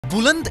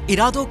बुलंद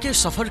इरादों के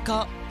सफर का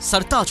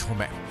सरताज हूं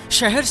मैं,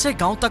 शहर से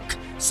गांव तक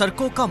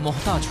सड़कों का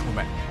मोहताज हूं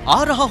मैं। आ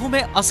रहा हूं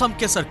मैं असम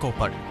के सड़कों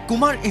पर,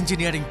 कुमार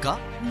इंजीनियरिंग का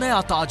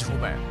नया ताज हूं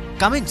मैं।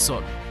 Coming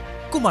soon,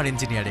 Kumar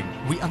engineering,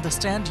 we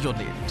understand your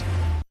need.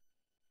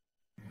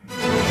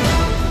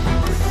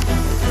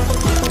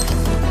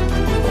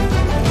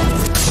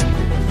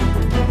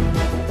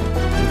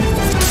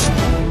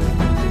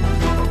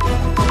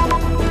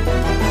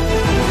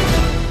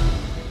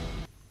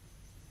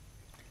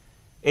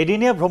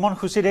 এদিনীয়া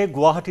ভ্ৰমণসূচীৰে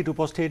গুৱাহাটীত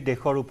উপস্থিত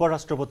দেশৰ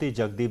উপৰাষ্ট্ৰপতি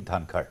জগদীপ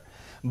ধনখৰ।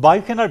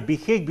 বায়ুসেনাৰ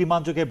বিশেষ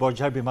বিমানযোগে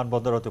বৰঝাৰ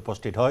বিমানবন্দৰত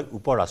উপস্থিত হয়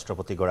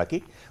উপৰাষ্ট্ৰপতিগৰাকী।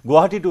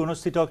 গুৱাহাটীত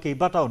অনুষ্ঠিত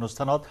কেইবাটা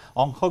অনুষ্ঠানত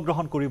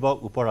অংশগ্ৰহণ কৰিব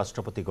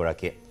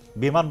উপৰাষ্ট্ৰপতিগৰাকীয়ে।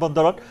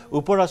 বিমানবন্দৰত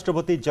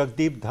উপৰাষ্ট্ৰপতি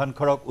জগদীপ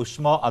ধনখৰক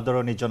উষ্ম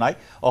আদৰণি জনাই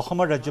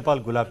অসমৰ ৰাজ্যপাল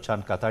গোলাপ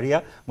চান্দ কাটাৰিয়া,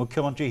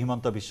 মুখ্যমন্ত্ৰী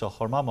হিমন্ত বিশ্ব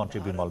শৰ্মা, মন্ত্ৰী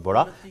বিমল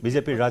বৰা,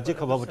 বিজেপিৰ ৰাজ্যিক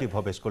সভাপতি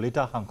ভৱেশ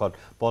কলিতা, সাংসদ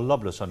পল্লৱ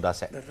লোচন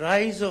দাসে।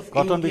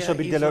 কটন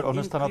বিশ্ববিদ্যালয়ৰ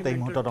অনুষ্ঠানত এই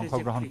মুহূৰ্তত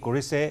অংশগ্ৰহণ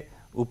কৰিছে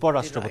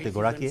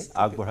উপৰাষ্ট্ৰপতিগৰাকীয়ে।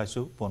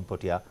 আগবঢ়াইছো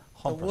পোনপটীয়া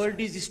The world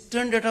is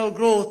stunned at our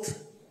growth.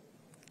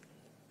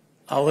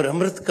 Our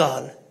Amrit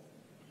Kal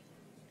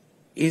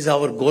is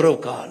our Gaurav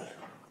Kal.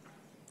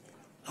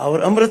 Our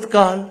Amrit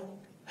Kal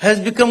has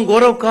become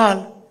Gaurav Kal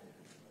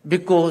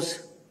because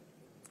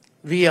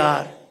we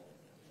are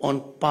on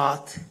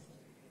path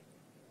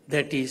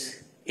that is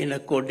in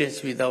accordance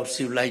with our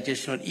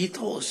civilizational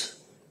ethos,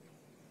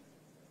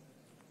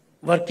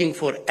 working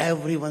for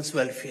everyone's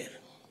welfare.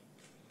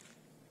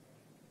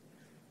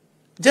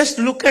 Just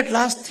look at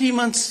last 3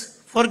 months.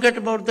 Forget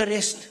about the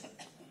rest.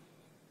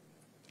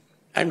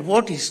 And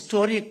what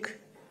historic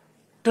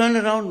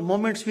turnaround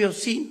moments we have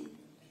seen.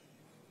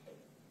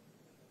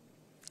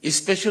 A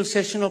special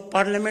session of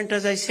Parliament,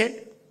 as I said,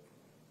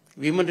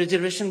 Women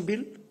Reservation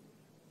Bill.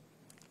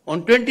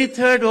 On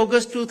 23rd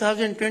August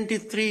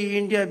 2023,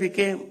 India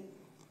became,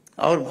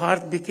 our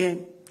Bharat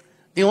became,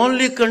 the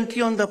only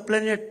country on the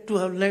planet to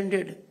have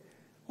landed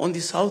on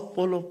the south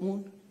pole of moon.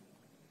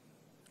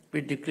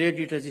 We declared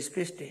it as a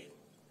space day.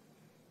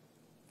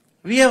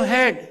 We have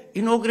had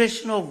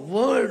inauguration of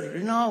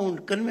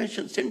world-renowned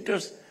convention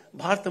centers,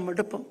 Bharata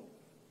Mandapam,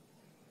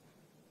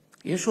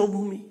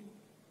 Yashobhumi.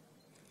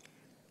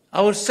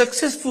 Our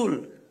successful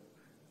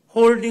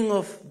holding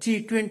of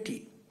G20.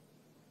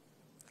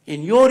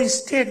 In your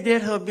state,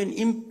 there have been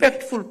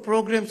impactful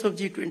programs of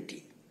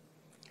G20.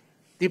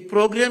 The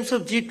programs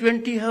of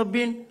G20 have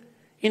been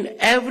in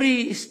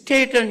every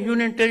state and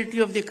union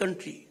territory of the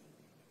country.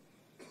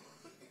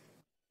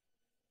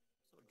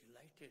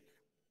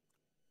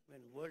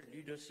 World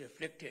leaders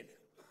reflected,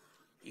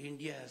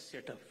 India has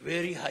set a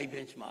very high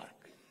benchmark.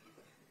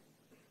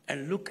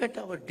 And look at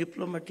our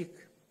diplomatic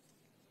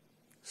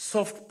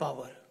soft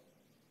power.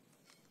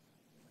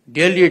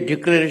 Delhi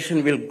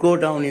Declaration will go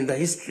down in the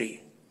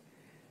history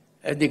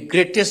as the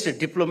greatest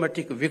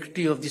diplomatic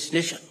victory of this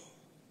nation.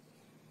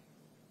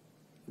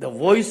 The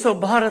voice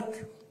of Bharat,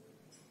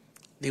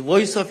 the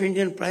voice of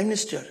Indian Prime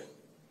Minister,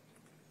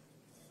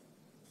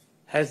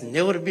 has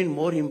never been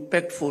more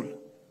impactful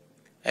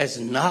as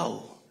now.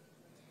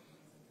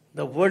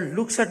 The world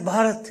looks at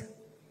Bharat.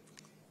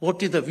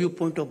 What is the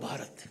viewpoint of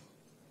Bharat?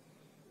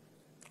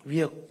 We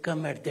have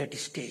come at that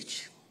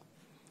stage.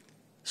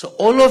 So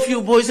all of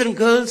you boys and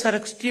girls are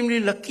extremely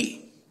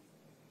lucky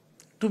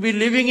to be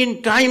living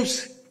in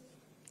times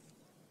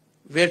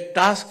where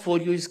task for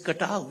you is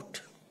cut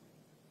out.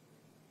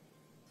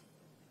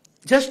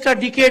 Just a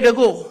decade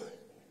ago,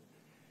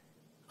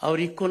 our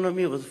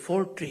economy was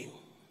faltering.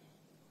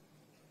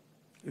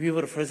 We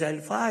were fragile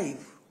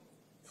 5.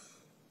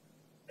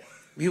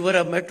 We were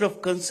a matter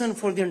of concern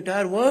for the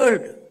entire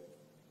world.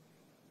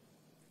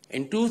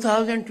 In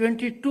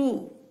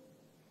 2022,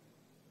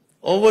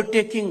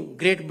 overtaking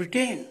Great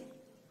Britain,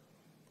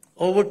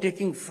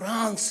 overtaking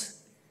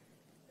France,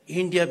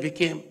 India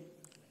became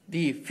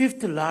the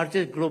 5th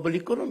largest global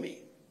economy.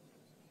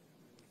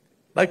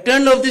 By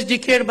turn of this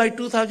decade, by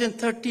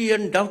 2030,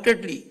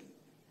 undoubtedly,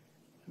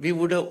 we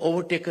would have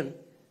overtaken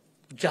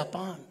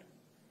Japan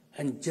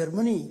and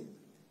Germany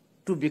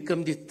to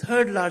become the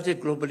 3rd largest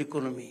global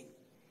economy.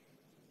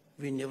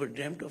 We never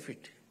dreamt of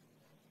it.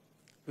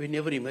 We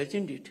never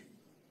imagined it.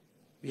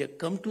 We have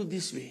come to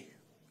this way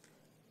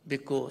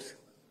because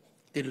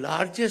the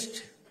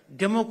largest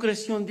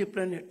democracy on the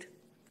planet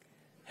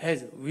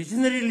has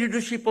visionary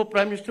leadership of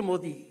Prime Minister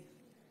Modi.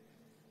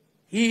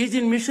 He is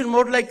in mission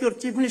mode like your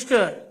Chief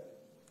Minister.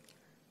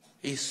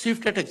 He is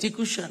swift at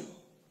execution.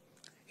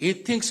 He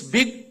thinks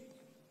big,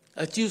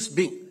 achieves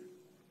big.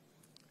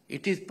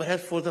 It is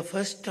perhaps for the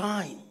first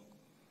time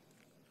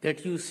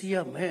that you see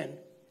a man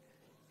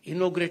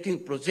inaugurating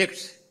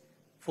projects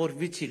for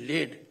which he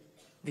laid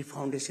the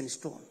foundation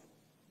stone.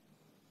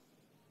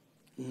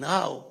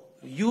 Now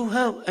you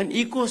have an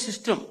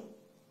ecosystem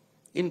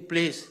in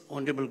place.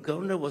 Honorable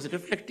Governor was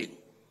reflecting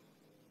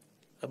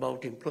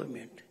about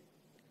employment.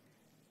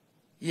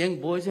 Young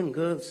boys and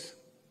girls,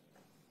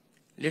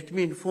 let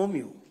me inform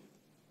you,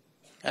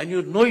 and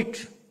you know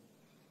it,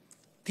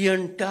 the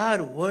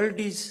entire world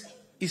is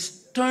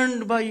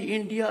stunned by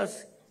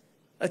India's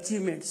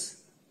achievements.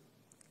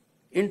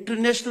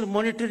 International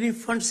Monetary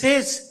Fund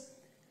says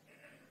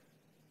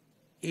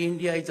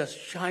India is a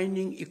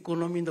shining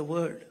economy in the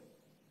world.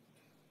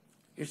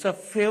 It's a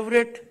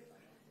favorite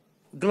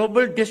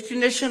global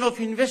destination of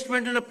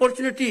investment and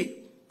opportunity.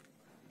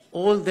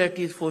 All that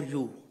is for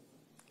you.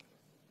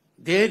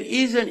 There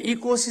is an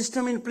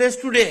ecosystem in place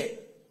today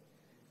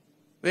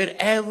where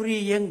every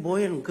young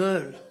boy and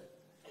girl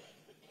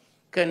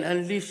can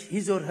unleash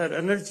his or her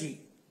energy,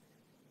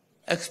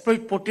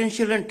 exploit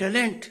potential and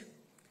talent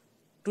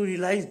to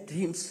realize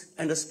dreams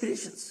and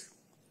aspirations.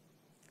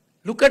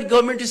 Look at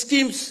government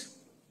schemes,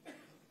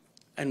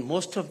 and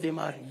most of them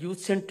are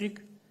youth-centric,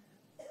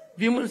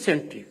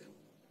 women-centric.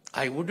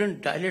 I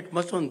wouldn't dilate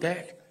much on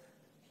that,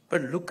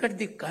 but look at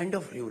the kind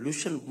of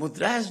revolution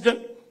Mudra has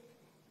done,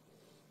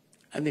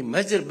 and the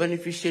major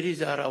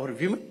beneficiaries are our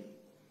women.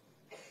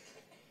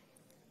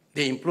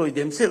 They employ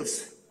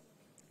themselves,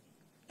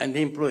 and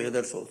they employ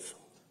others also.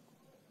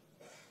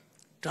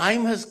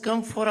 Time has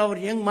come for our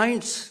young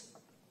minds,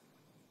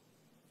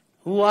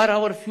 who are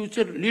our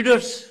future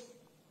leaders.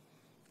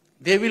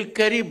 They will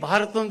carry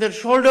Bharat on their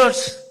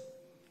shoulders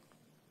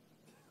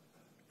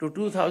to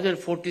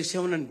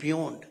 2047 and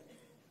beyond.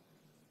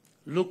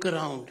 Look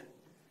around.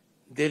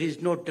 There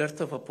is no dearth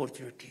of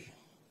opportunity.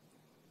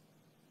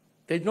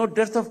 There is no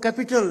dearth of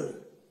capital.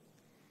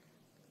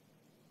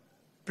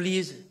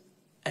 Please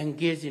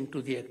engage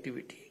into the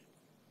activity.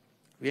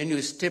 When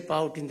you step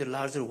out in the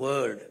larger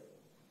world,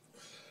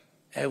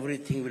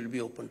 everything will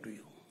be open to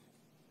you.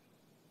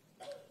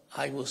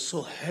 I was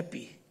so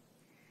happy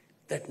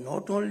that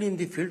not only in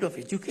the field of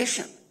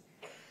education,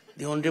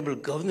 the Honorable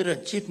Governor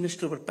and Chief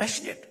Minister were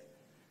passionate,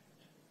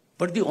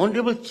 but the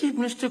Honorable Chief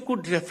Minister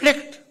could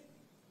reflect.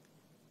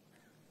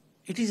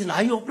 It is an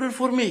eye-opener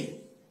for me.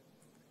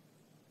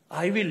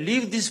 I will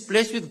leave this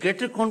place with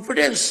greater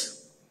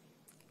confidence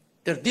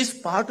that this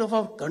part of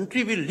our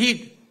country will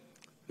lead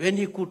when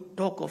he could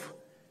talk of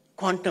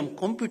quantum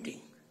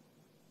computing.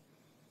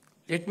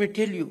 Let me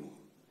tell you,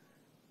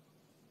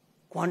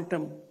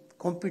 quantum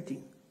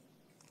computing,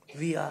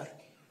 we are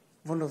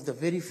one of the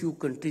very few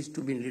countries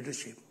to be in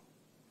leadership.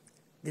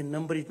 The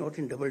number is not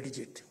in double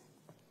digit.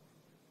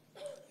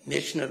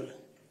 National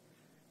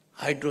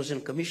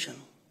Hydrogen Commission,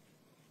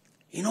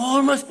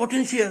 enormous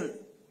potential.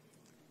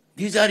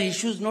 These are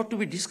issues not to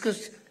be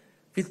discussed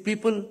with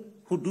people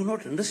who do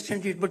not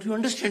understand it, but you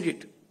understand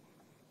it.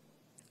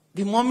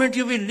 The moment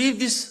you will leave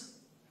this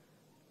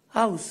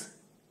house,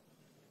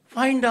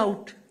 find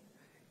out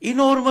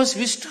enormous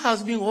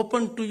vistas being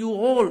opened to you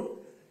all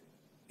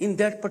in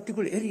that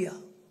particular area.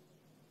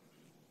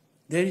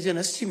 There is an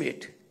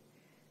estimate.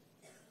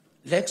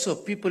 Lakhs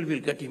of people will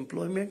get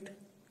employment,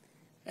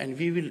 and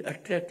we will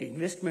attract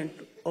investment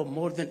of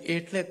more than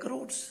 8 lakh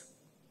crores.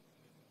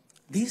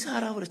 These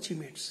are our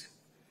achievements.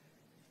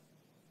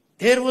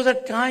 There was a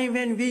time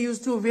when we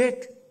used to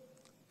wait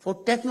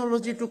for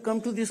technology to come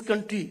to this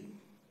country.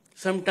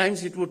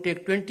 Sometimes it would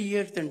take 20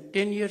 years and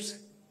 10 years.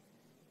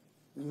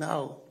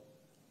 Now,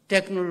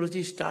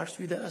 technology starts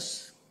with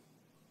us.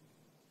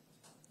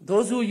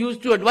 Those who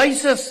used to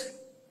advise us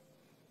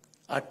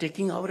are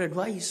taking our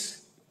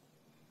advice.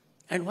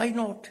 And why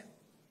not?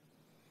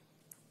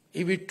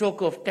 If we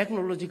talk of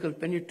technological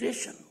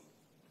penetration,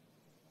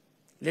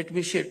 let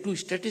me share 2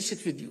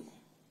 statistics with you.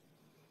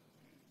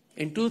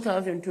 In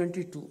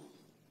 2022,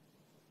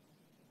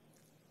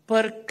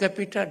 per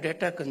capita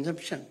data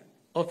consumption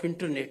of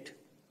internet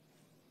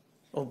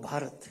of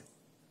Bharat,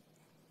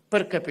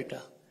 per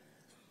capita,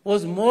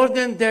 was more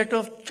than that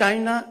of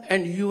China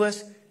and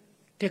US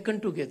taken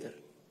together.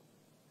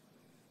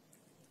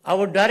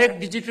 Our direct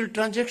digital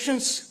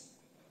transactions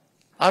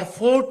are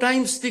 4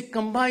 times the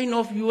combine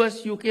of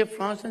US, UK,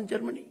 France and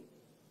Germany.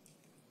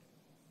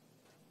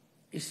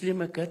 इसलिए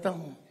मैं कहता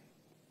हूं,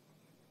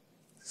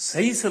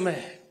 सही समय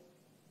है,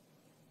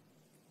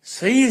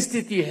 सही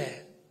स्थिति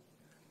है,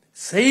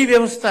 सही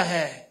व्यवस्था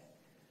है,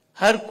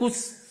 हर कुछ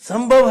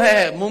संभव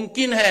है,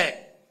 मुमकिन है.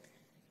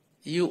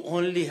 You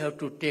only have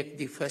to take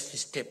the first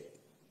step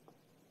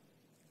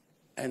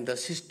and the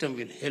system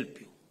will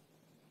help you.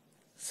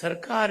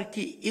 सरकार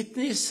की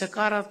इतनी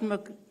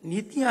सकारात्मक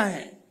नीतियां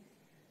हैं,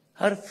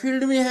 हर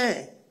फील्ड में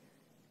हैं,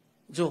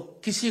 जो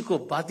किसी को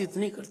बाधित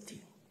नहीं करती.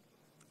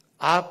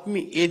 आप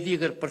में यदि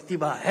अगर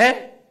प्रतिभा है,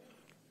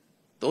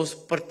 तो उस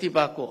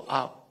प्रतिभा को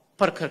आप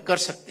परख कर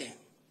सकते हैं.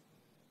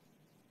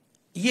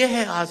 यह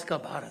है आज का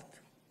भारत.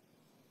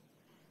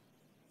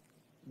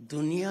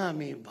 दुनिया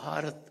में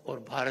भारत और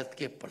भारत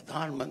के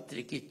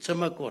प्रधानमंत्री की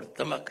चमक और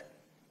दमक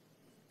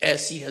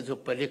ऐसी है जो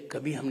पहले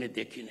कभी हमने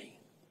देखी नहीं.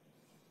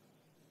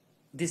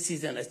 This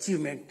is an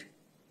achievement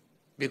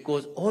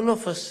because all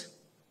of us,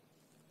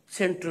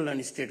 central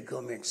and state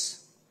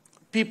governments,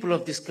 people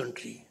of this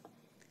country,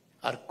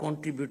 are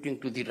contributing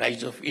to the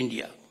rise of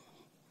India.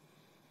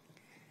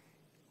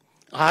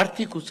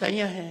 आर्थिक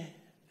ऊंचाइयां हैं,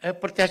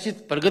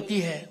 अप्रत्याशित प्रगति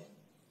है.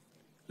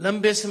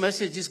 लंबे समय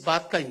से जिस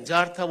बात का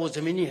इंतजार था वो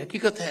जमीनी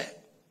हकीकत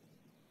है.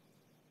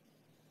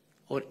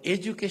 और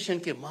एजुकेशन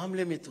के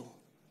मामले में तो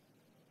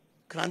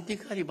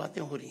क्रांतिकारी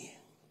बातें हो रही हैं.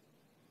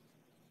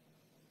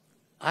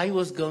 I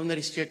was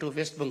Governor State of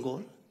West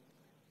Bengal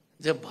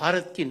जब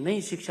भारत की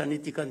नई शिक्षा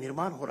नीति का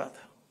निर्माण हो रहा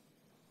था।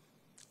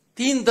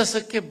 3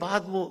 दशक के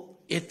बाद वो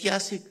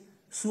ऐतिहासिक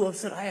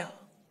सुअवसर आया।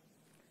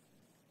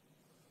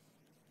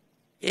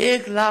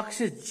 1 लाख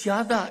से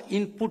ज्यादा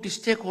इनपुट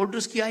स्टेक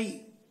होल्डर्स की आई,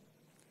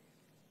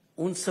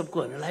 उन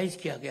सबको एनालाइज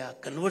किया गया,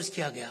 कन्वर्स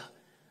किया गया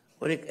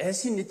और एक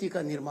ऐसी नीति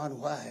का निर्माण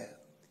हुआ है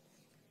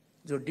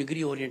जो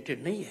डिग्री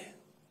ओरिएंटेड नहीं है,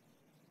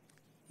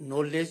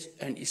 नॉलेज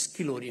एंड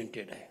स्किल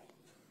ओरिएंटेड है।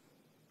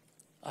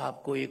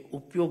 आपको एक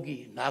उपयोगी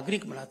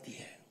नागरिक बनाती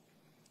है,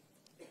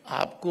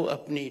 आपको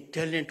अपनी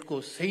टैलेंट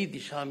को सही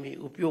दिशा में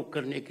उपयोग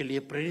करने के लिए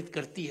प्रेरित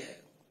करती है।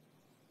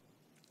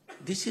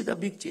 This is the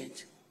big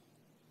change.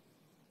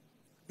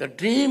 The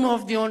dream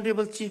of the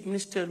honourable chief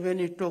minister when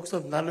he talks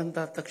of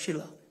Nalanda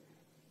Takshashila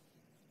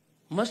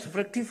must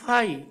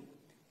fructify,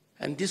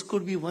 and this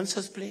could be one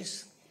such place.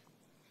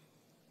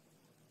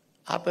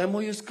 आप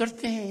MOUs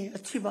करते हैं,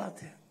 अच्छी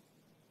बात है।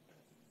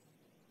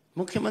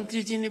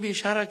 मुख्यमंत्री जी ने भी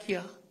इशारा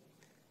किया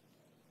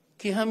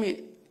कि हम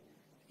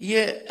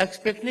ये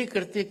एक्सपेक्ट नहीं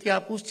करते कि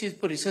आप उस चीज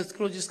पर रिसर्च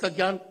करो जिसका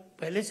ज्ञान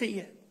पहले से ही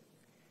है।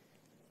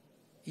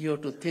 You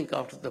have to think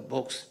out of the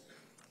box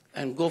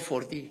and go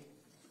for the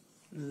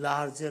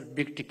larger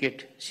big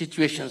ticket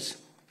situations.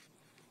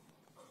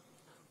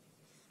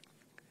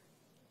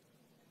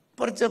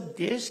 पर जब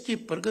देश की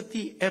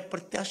प्रगति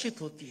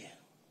अप्रत्याशित होती है,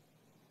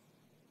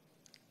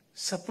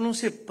 सपनों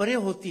से परे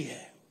होती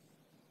है,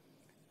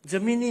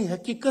 जमीनी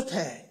हकीकत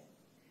है,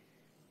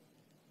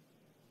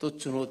 तो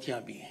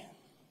चुनौतियां भी हैं।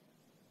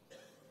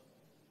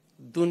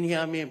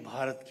 दुनिया में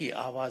भारत की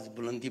आवाज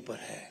बुलंदी पर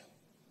है।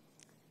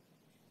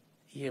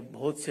 ये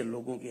बहुत से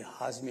लोगों के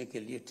हाजमे के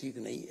लिए ठीक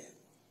नहीं है।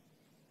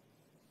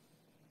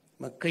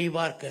 मैं कई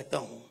बार कहता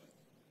हूं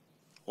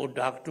और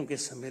डॉक्टरों के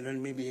सम्मेलन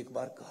में भी एक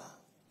बार कहा,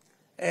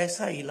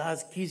 ऐसा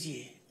इलाज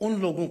कीजिए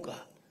उन लोगों का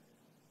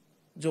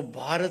जो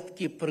भारत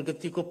की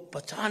प्रगति को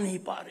पचा नहीं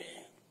पा रहे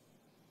हैं।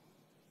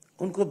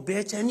 उनको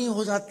बेचैनी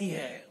हो जाती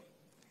है,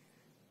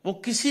 वो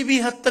किसी भी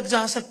हद तक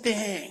जा सकते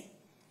हैं।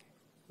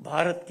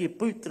 भारत की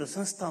पवित्र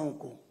संस्थाओं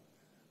को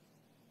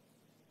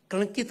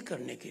कलंकित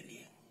करने के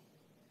लिए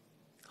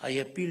I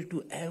appeal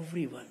to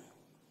everyone,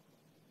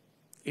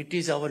 it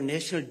is our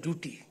national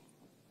duty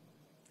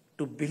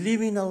to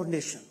believe in our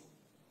nation,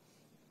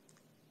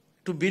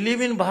 to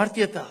believe in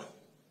भारतीयता,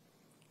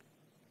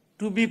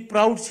 to be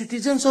proud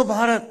citizens of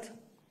Bharat,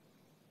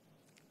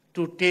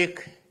 to take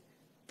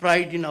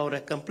pride in our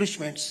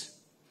accomplishments,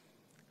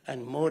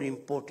 and more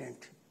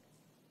important,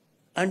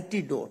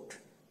 antidote,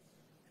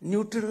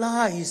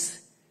 neutralize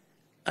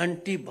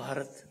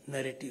anti-Bharat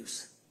narratives.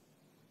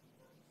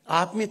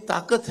 आप में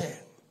ताकत है,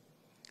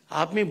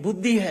 आप में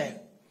बुद्धि है,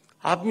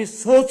 आप में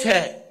सोच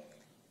है,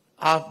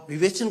 आप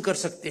विवेचन कर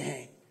सकते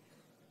हैं।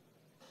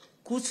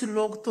 कुछ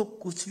लोग तो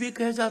कुछ भी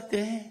कह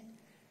जाते हैं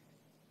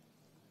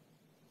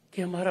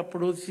कि हमारा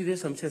पड़ोसी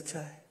देश हमसे अच्छा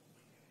है।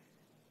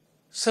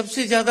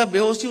 सबसे ज्यादा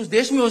बेहोशी उस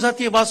देश में हो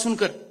जाती है बात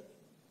सुनकर।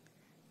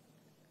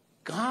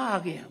 कहां आ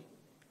गए हम?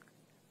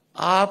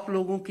 आप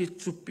लोगों की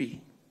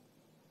चुप्पी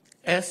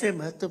ऐसे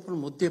महत्वपूर्ण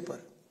मुद्दे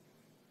पर,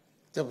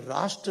 जब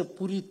राष्ट्र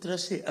पूरी तरह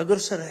से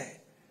अग्रसर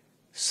है,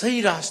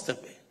 सही रास्ते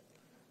पे,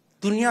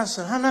 दुनिया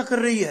सराहना कर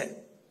रही है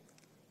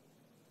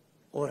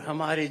और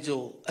हमारे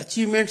जो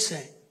अचीवमेंट्स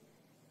हैं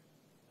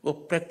वो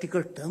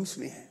प्रैक्टिकल टर्म्स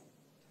में है,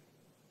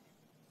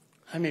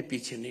 हमें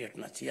पीछे नहीं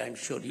हटना चाहिए। I am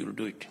sure you will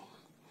do it.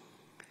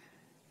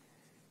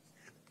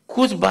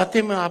 कुछ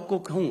बातें मैं आपको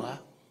कहूंगा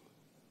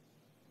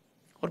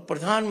और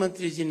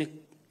प्रधानमंत्री जी ने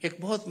एक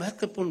बहुत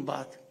महत्वपूर्ण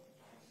बात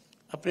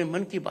अपने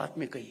मन की बात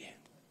में कही है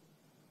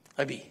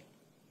अभी।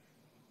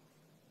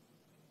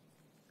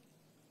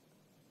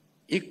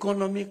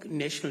 Economic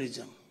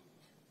nationalism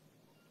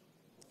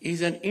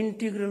is an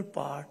integral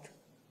part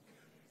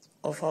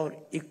of our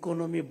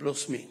economy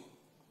blossoming.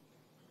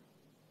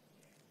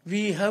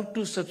 We have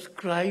to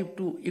subscribe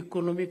to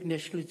economic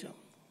nationalism.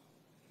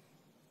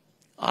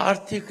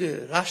 आर्थिक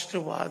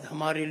राष्ट्रवाद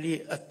हमारे लिए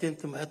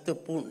अत्यंत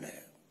महत्वपूर्ण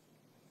है।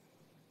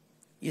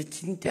 ये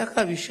चिंता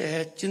का विषय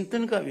है,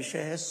 चिंतन का विषय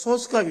है,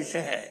 सोच का विषय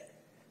है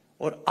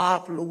और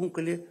आप लोगों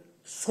के लिए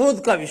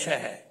शोध का विषय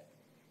है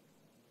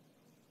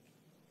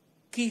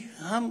कि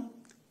हम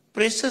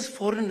प्रेशियस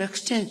फॉरेन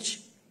एक्सचेंज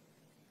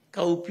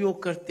का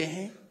उपयोग करते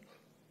हैं।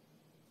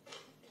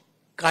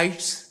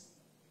 काइट्स,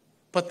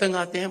 पतंग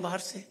आते हैं बाहर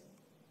से,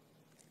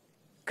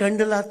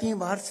 कैंडल आती हैं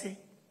बाहर से,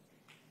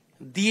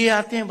 दिए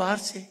आते हैं बाहर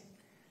से,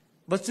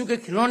 बच्चों के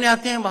खिलौने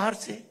आते हैं बाहर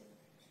से,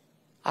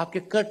 आपके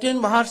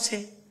कर्टेन बाहर से,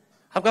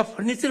 आपका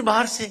फर्नीचर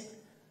बाहर से।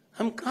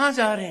 हम कहां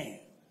जा रहे हैं?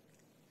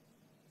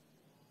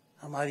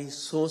 हमारी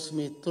सोच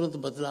में तुरंत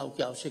बदलाव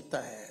की आवश्यकता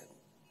है।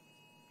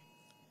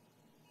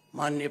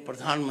 माननीय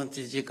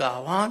प्रधानमंत्री जी का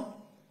आह्वान,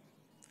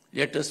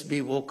 let us be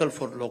vocal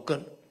for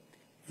local,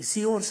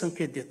 इसी ओर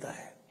संकेत देता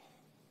है।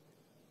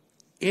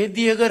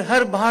 यदि अगर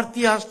हर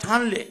भारतीय आज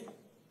ठान ले,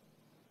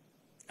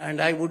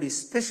 and I would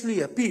specially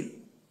appeal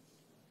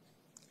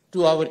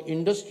to our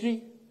industry,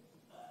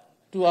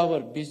 to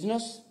our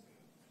business,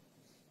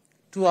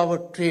 to our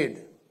trade,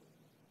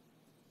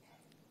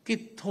 कि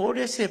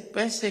थोड़े से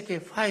पैसे के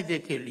फायदे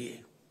के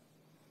लिए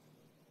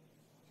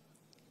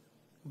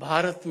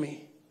भारत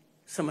में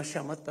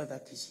समस्या मत पैदा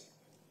कीजिए।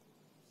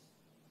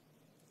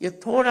 ये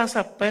थोड़ा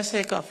सा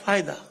पैसे का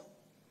फायदा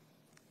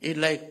is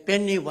like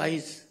Penney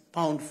wise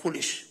pound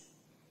foolish.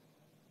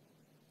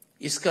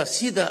 इसका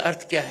सीधा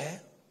अर्थ क्या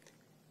है?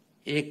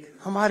 एक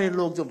हमारे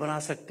लोग जो बना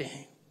सकते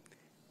हैं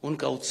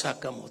उनका उत्साह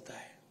कम होता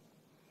है,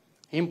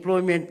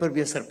 एम्प्लॉयमेंट पर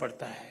भी असर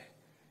पड़ता है,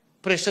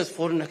 प्रेशस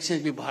फॉरेन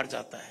एक्सचेंज भी बाहर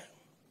जाता है।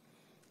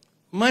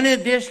 मैंने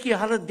देश की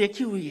हालत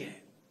देखी हुई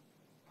है,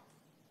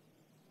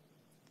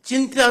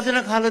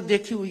 चिंताजनक हालत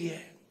देखी हुई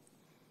है।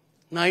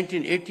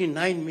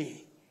 1989 में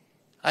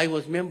I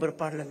was member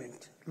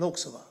parliament,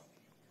 Lok Sabha,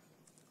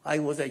 I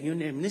was a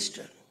union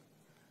minister.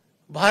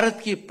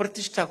 Bharat की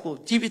प्रतिष्ठा को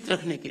जीवित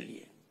रखने के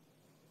लिए,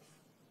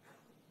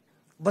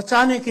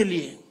 बचाने के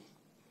लिए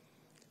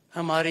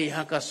हमारे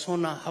यहां का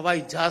सोना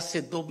हवाई जहाज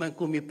से 2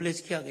 बैंकों में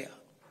प्लेस किया गया।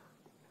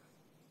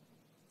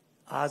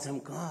 आज हम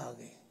कहां आ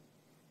गए?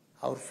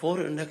 Our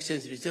foreign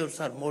exchange reserves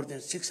are more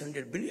than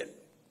 600 billion.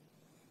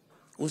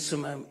 उस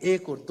समय हम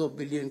 1 और 2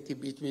 बिलियन के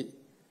बीच में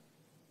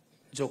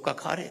जोका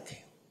खा रहे थे।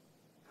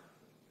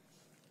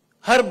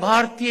 हर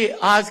भारतीय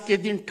आज के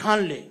दिन ठान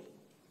ले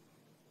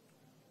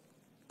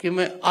कि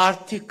मैं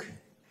आर्थिक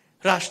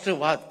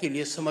राष्ट्रवाद के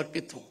लिए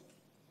समर्पित हूं।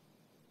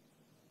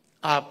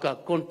 आपका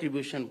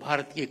कंट्रीब्यूशन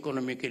भारत की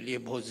इकोनॉमी के लिए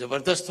बहुत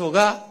जबरदस्त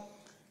होगा।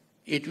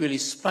 It will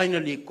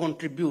स्पाइनली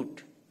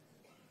contribute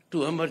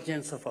to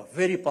emergence of a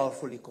very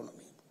powerful economy.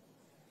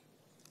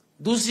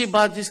 दूसरी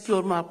बात जिसकी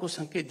ओर मैं आपको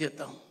संकेत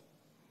देता हूं,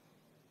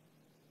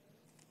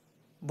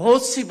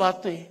 बहुत सी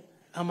बातें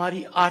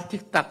हमारी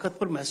आर्थिक ताकत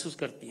पर महसूस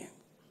करती हैं।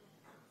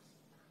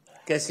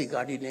 कैसी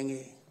गाड़ी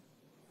लेंगे,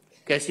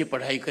 कैसी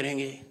पढ़ाई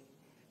करेंगे,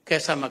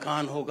 कैसा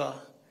मकान होगा,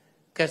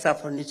 कैसा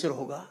फर्नीचर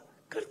होगा,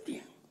 करती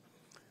हैं।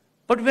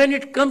 But when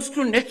it comes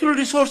to natural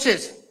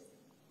resources,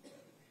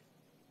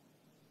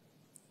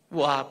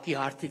 वो आपकी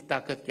आर्थिक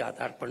ताकत के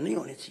आधार पर नहीं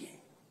होने चाहिए।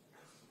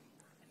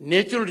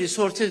 Natural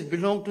resources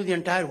belong to the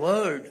entire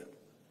world.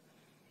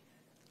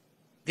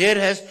 There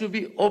has to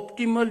be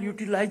optimal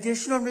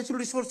utilization of natural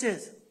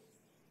resources.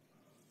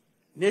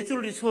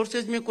 Natural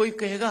resources में कोई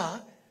कहेगा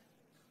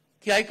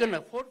कि I can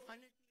afford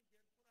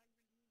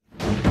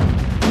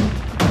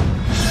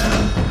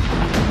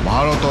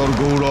ভারতৰ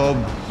গৌৰৱ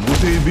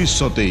গোটেই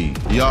বিশ্বতেই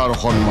ইয়াৰ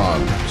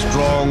সন্মান।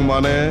 ষ্ট্ৰং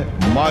মানে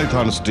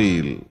মাইথান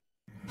ষ্টীল।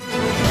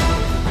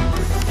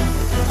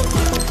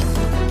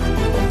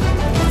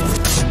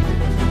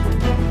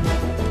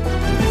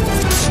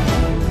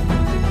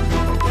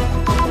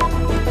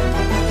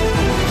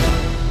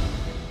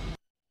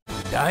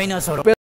 डायनासोर